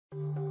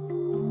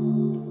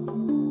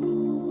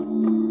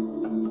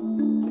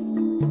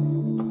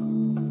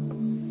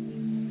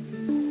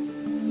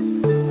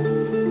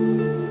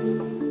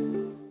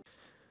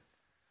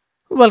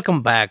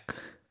Welcome back.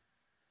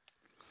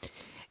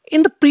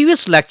 In the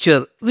previous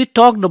lecture, we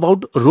talked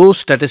about row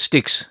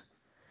statistics.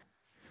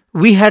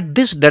 We had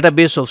this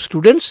database of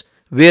students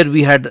where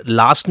we had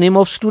last name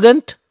of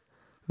student,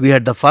 we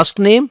had the first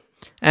name,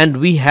 and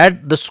we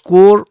had the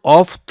score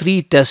of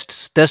 3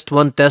 tests, test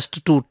 1,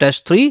 test 2,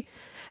 test 3.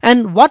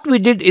 And what we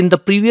did in the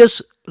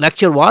previous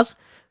lecture was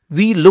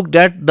we looked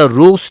at the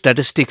row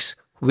statistics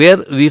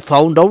where we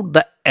found out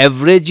the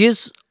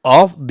averages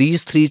of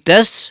these 3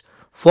 tests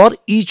for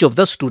each of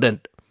the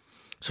student.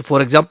 So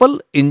for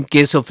example, in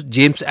case of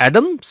James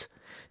Adams,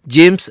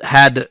 James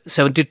had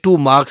 72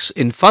 marks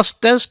in first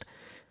test,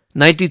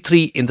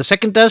 93 in the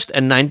second test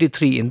and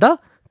 93 in the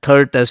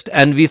third test,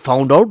 and we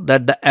found out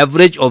that the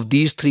average of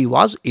these 3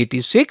 was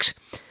 86,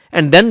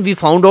 and then we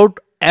found out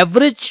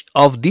average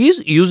of these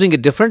using a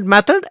different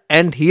method,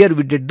 and here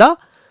we did the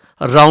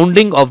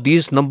rounding of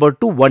these number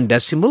to 1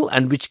 decimal,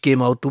 and which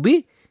came out to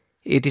be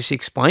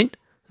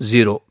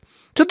 86.0.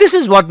 So this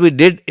is what we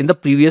did in the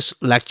previous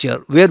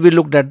lecture where we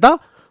looked at the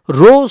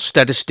row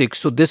statistics.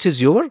 So this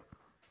is your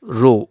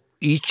row.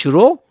 Each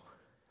row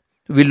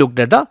we looked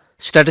at the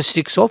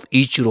statistics of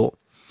each row.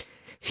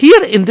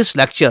 Here in this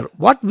lecture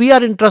what we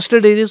are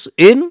interested in is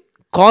in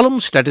column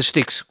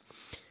statistics.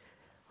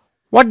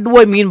 What do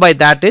I mean by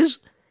that is,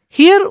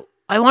 here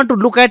I want to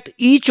look at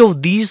each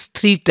of these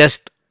 3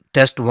 tests,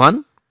 test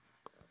 1,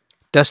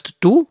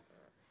 test 2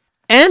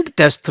 and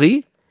test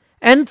 3,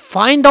 and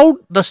find out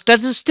the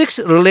statistics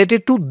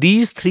related to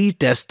these 3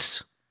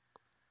 tests.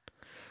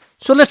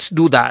 So let's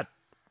do that.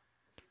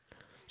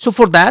 So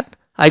for that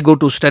I go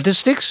to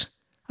statistics,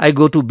 I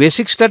go to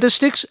basic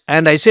statistics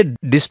and I say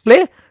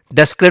display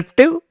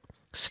descriptive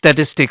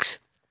statistics.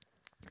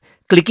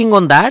 Clicking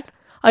on that,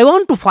 I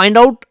want to find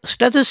out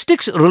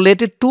statistics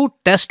related to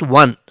test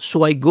 1.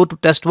 So I go to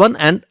test 1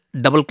 and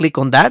double click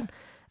on that,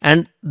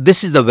 and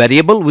this is the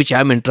variable which I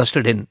am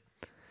interested in.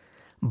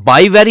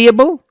 By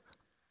variable,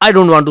 I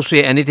don't want to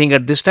say anything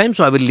at this time,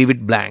 so I will leave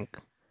it blank.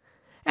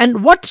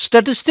 And what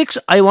statistics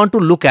I want to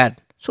look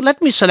at? So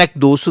let me select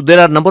those. So there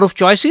are a number of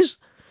choices.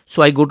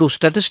 So I go to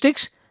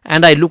statistics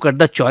and I look at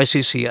the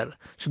choices here.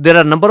 So there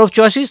are a number of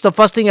choices. The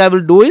first thing I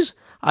will do is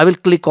I will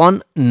click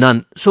on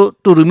none. So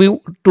to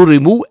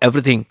remove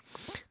everything.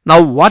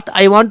 Now what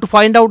I want to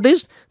find out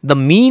is the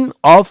mean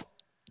of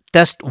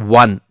test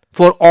 1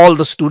 for all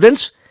the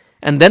students,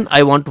 and then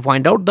I want to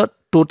find out the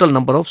total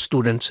number of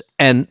students,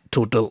 n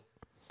total.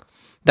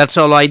 That's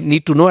all I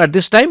need to know at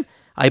this time.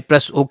 I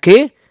press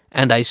OK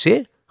and I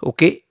say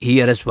OK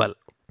here as well.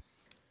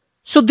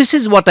 So this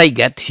is what I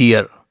get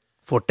here.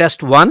 For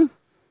test 1,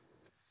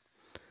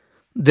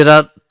 there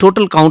are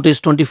total count is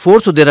 24.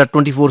 So there are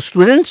 24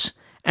 students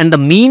and the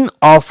mean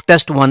of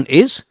test 1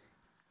 is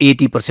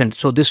 80%.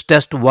 So this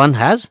test 1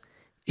 has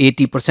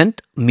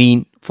 80%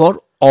 mean for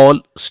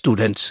all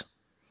students.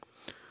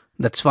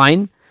 That's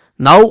fine.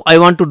 Now I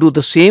want to do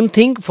the same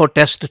thing for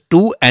test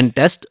 2 and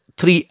test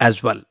 3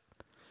 as well.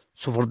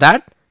 So for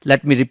that,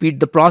 let me repeat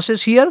the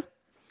process here.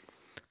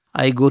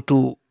 I go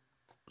to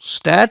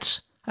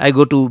stats, I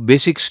go to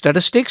basic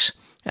statistics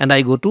and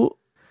I go to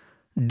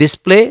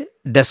display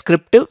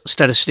descriptive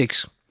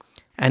statistics.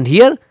 And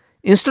here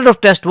instead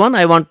of test 1,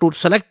 I want to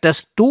select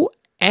test 2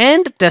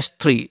 and test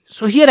 3.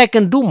 So here I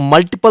can do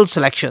multiple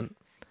selection.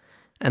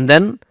 And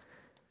then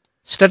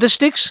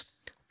statistics,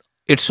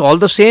 it's all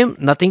the same,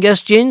 nothing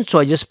has changed. So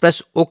I just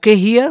press OK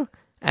here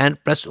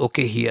and press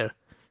OK here.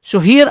 So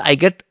here I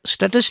get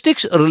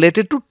statistics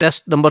related to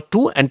test number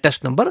 2 and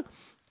test number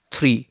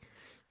 3.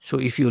 So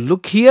if you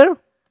look here,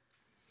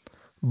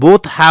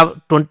 both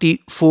have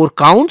 24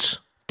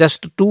 counts.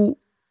 Test 2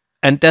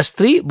 and test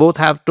 3 both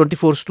have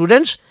 24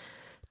 students.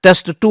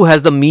 Test 2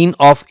 has the mean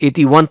of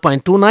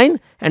 81.29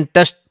 and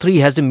test 3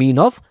 has a mean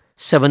of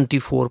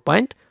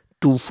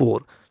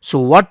 74.24. So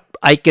what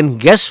I can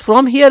guess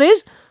from here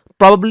is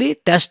probably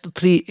test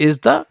 3 is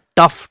the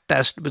tough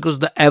test, because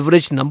the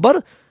average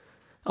number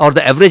or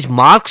the average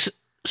marks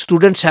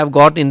students have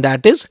got in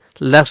that is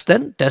less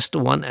than test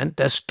 1 and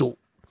test 2.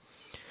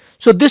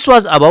 So this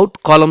was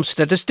about column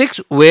statistics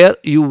where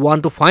you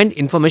want to find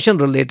information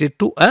related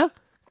to a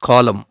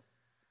column.